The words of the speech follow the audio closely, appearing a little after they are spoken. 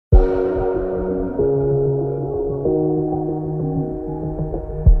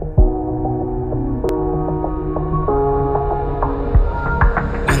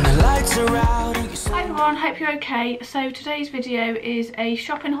you're okay. So today's video is a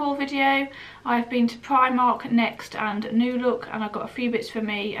shopping haul video. I've been to Primark, Next and New Look, and I've got a few bits for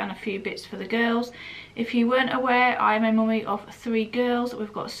me and a few bits for the girls. If you weren't aware, I am a mummy of 3 girls.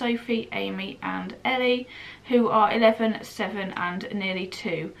 We've got Sophie, Amy and Ellie, who are 11, 7 and nearly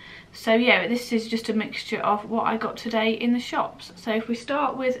 2. So yeah, this is just a mixture of what I got today in the shops. So if we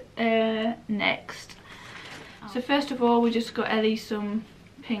start with Next. So first of all, we just got Ellie some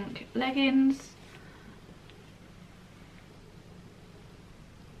pink leggings.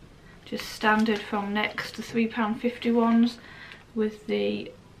 Just standard from Next, the £3.50 ones with the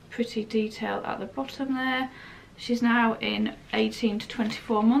pretty detail at the bottom there. She's now in 18 to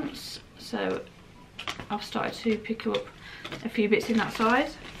 24 months, so I've started to pick up a few bits in that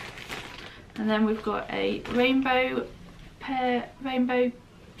size. And then we've got a rainbow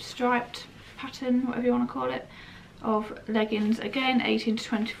striped pattern, whatever you want to call it, of leggings, again 18 to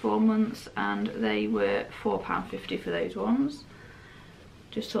 24 months, and they were £4.50 for those ones.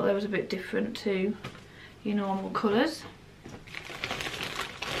 Just thought they was a bit different to your normal colours.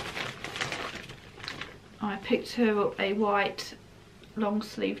 I picked her up a white long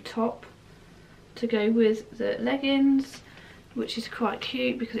sleeve top to go with the leggings, which is quite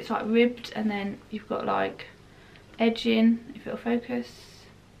cute because it's like ribbed, and then you've got like edging, if it'll focus.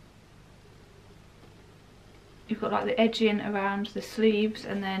 You've got like the edging around the sleeves,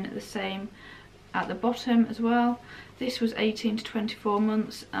 and then the same at the bottom as well. This was 18 to 24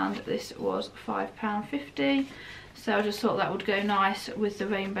 months and this was £5.50. So I just thought that would go nice with the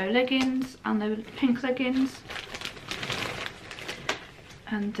rainbow leggings and the pink leggings.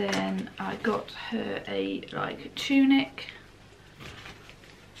 And then I got her a like tunic,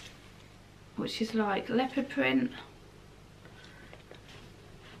 which is like leopard print,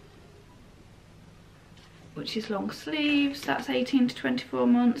 which is long sleeves. That's 18 to 24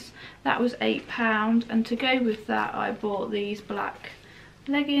 months. That was £8, and to go with that I bought these black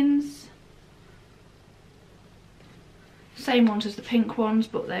leggings. Same ones as the pink ones,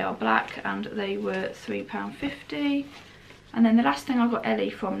 but they are black and they were £3.50. And then the last thing I got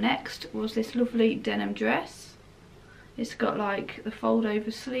Ellie from Next was this lovely denim dress. It's got like the fold over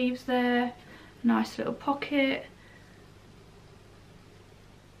sleeves there, nice little pocket,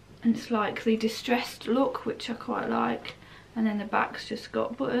 and it's like the distressed look, which I quite like. And then the back's just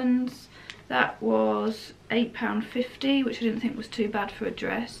got buttons. That was £8.50, which I didn't think was too bad for a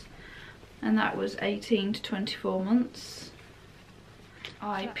dress, and that was 18 to 24 months.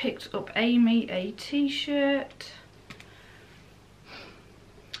 I picked up Amy a t-shirt,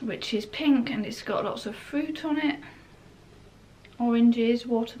 which is pink and it's got lots of fruit on it. Oranges,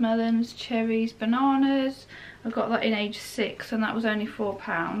 watermelons, cherries, bananas. I got that in age 6 and that was only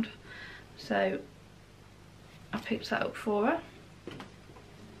 £4, so I picked that up for her.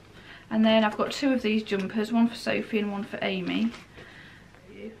 And then I've got 2 of these jumpers, one for Sophie and one for Amy.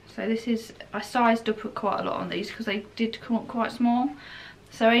 So this is, I sized up quite a lot on these because they did come up quite small.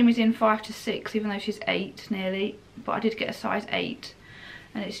 So Amy's in 5 to 6, even though she's 8 nearly, but I did get a size 8.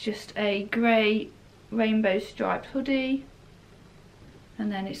 And it's just a grey rainbow striped hoodie,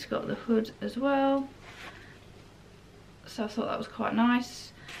 and then it's got the hood as well. So I thought that was quite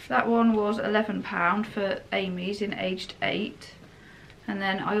nice. That one was £11 for Amy's in aged 8. And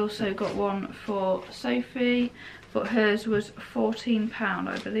then I also got one for Sophie, but hers was £14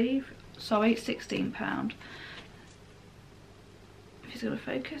 I believe. Sorry, £16. If it's going to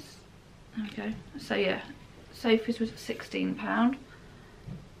focus. There we go. So yeah, Sophie's was £16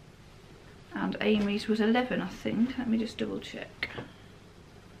 and Amy's was 11, I think. Let me just double check.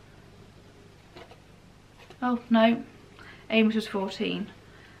 Oh no, Amy's was 14.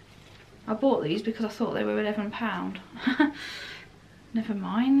 I bought these because I thought they were £11. Never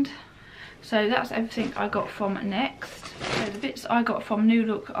mind. So that's everything I got from Next. So the bits I got from New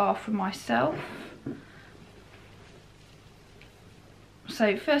Look are for myself.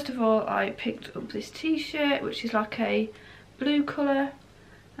 So first of all, I picked up this t-shirt, which is like a blue colour,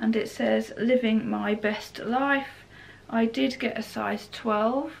 and it says living my best life. I did get a size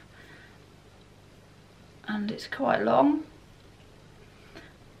 12 and it's quite long,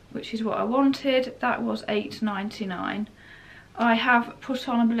 which is what I wanted. That was £8.99. I have put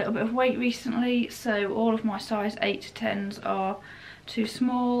on a little bit of weight recently, so all of my size 8 to 10s are too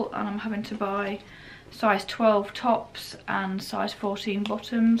small, and I'm having to buy size 12 tops and size 14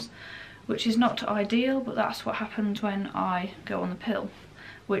 bottoms, which is not ideal, but that's what happens when I go on the pill,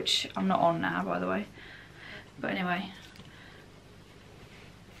 which I'm not on now, by the way. But anyway,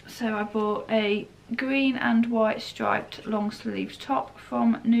 so I bought a green and white striped long sleeves top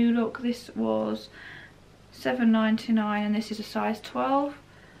from New Look. This was £7.99 and this is a size 12.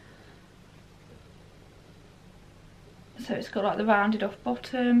 So it's got like the rounded off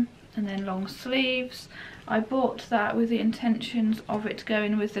bottom and then long sleeves. I bought that with the intentions of it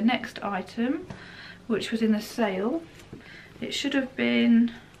going with the next item, which was in the sale. It should have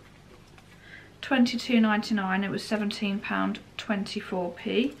been £22.99, it was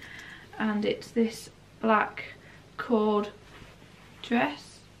 £17.24p, and it's this black cord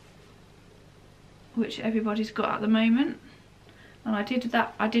dress which everybody's got at the moment. And I did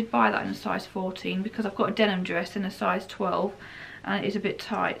buy that in a size 14 because I've got a denim dress in a size 12 and it is a bit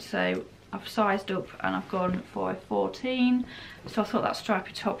tight, so I've sized up and I've gone for a 14. So I thought that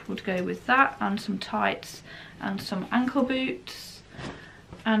stripy top would go with that, and some tights and some ankle boots.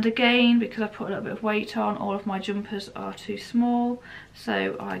 And again, because I put a little bit of weight on, all of my jumpers are too small,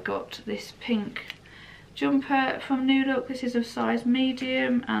 so I got this pink jumper from New Look. This is a size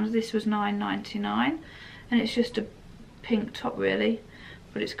medium and this was £9.99, and it's just a pink top really,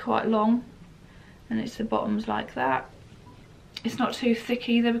 but it's quite long and it's the bottoms like that. It's not too thick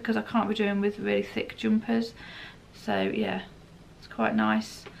either because I can't be doing with really thick jumpers, so yeah, it's quite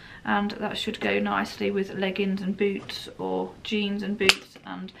nice, and that should go nicely with leggings and boots or jeans and boots,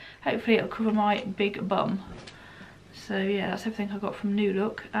 and hopefully it'll cover my big bum. So yeah, that's everything I got from New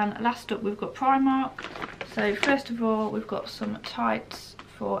Look. And last up we've got Primark. So first of all we've got some tights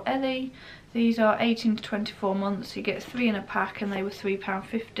for Ellie. These are 18 to 24 months, you get 3 in a pack and they were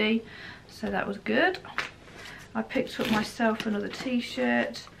 £3.50, so that was good. I picked up myself another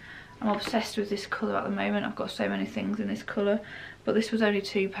t-shirt. I'm obsessed with this colour at the moment, I've got so many things in this colour, but this was only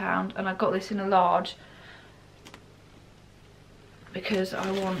 £2 and I got this in a large because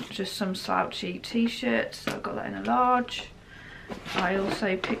I want just some slouchy t-shirts, so I got that in a large. I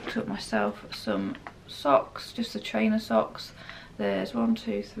also picked up myself some socks, just the trainer socks. There's 1,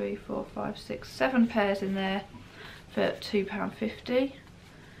 2, 3, 4, 5, 6, 7 pairs in there for £2.50.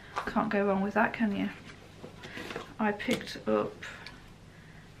 Can't go wrong with that, can you? I picked up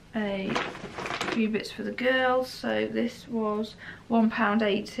a few bits for the girls. So this was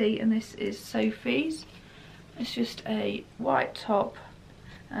 £1.80 and this is Sophie's. It's just a white top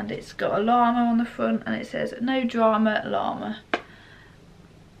and it's got a llama on the front and it says "No drama, llama."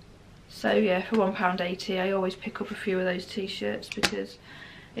 So yeah, for £1.80 I always pick up a few of those t-shirts because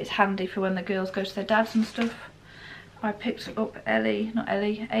it's handy for when the girls go to their dads and stuff. I picked up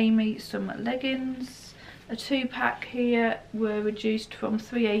Amy some leggings. A 2-pack here were reduced from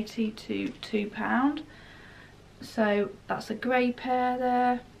 £3.80 to £2. So that's a grey pair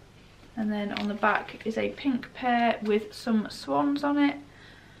there. And then on the back is a pink pair with some swans on it.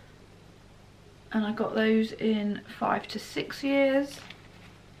 And I got those in 5 to 6 years.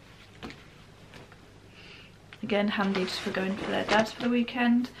 Again, handy just for going for their dads for the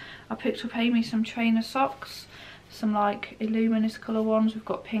weekend. I picked up Amy some trainer socks, some like Illuminous colour ones. We've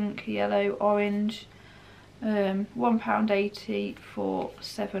got pink, yellow, orange. £1.80 for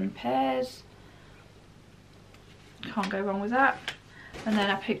 7 pairs. Can't go wrong with that. And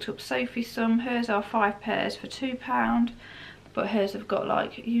then I picked up Sophie some. Hers are 5 pairs for £2, but hers have got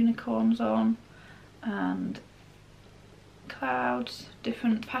like unicorns on and clouds,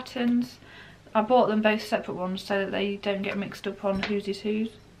 different patterns. I bought them both separate ones so that they don't get mixed up on whose is whose.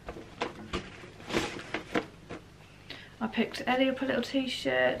 I picked Ellie up a little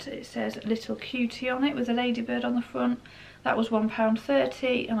t-shirt. It says "Little Cutie" on it with a ladybird on the front. That was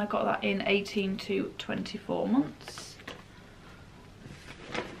 £1.30 and I got that in 18 to 24 months.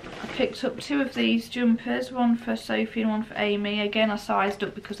 I picked up 2 of these jumpers, one for Sophie and one for Amy. Again, I sized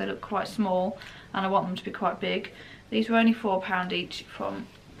up because they look quite small and I want them to be quite big. These were only £4 each from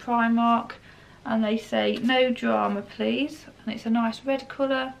Primark. And they say "No drama please," and it's a nice red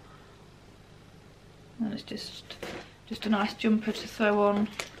colour, and it's just a nice jumper to throw on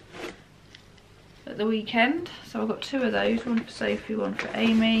at the weekend. So I've got 2 of those, one for Sophie, one for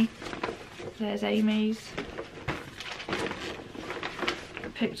Amy. There's Amy's. I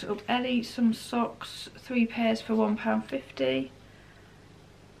picked up Ellie some socks, 3 pairs for £1.50.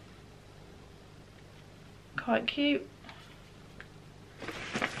 Quite cute.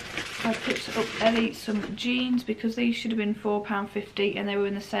 I picked up Ellie some jeans because these should have been £4.50 and they were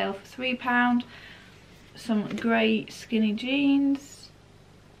in the sale for £3. Some grey skinny jeans.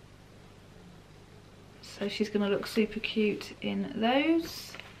 So she's going to look super cute in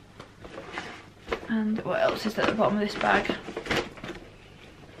those. And what else is at the bottom of this bag?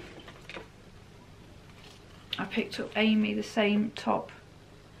 I picked up Amy the same top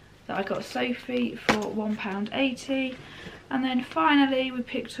that I got Sophie for £1.80. And then finally we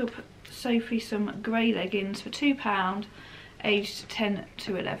picked up Sophie some grey leggings for £2, aged 10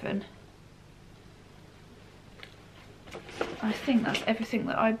 to 11. I think that's everything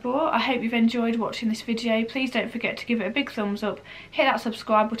that I bought. I hope you've enjoyed watching this video. Please don't forget to give it a big thumbs up, hit that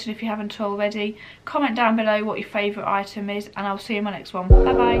subscribe button if you haven't already, comment down below what your favourite item is, and I'll see you in my next one.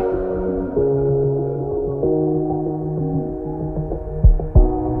 Bye bye.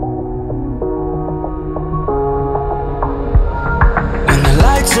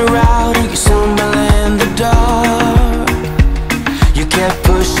 Are out and you stumble in the dark. You kept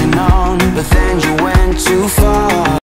pushing on, but then you went too far.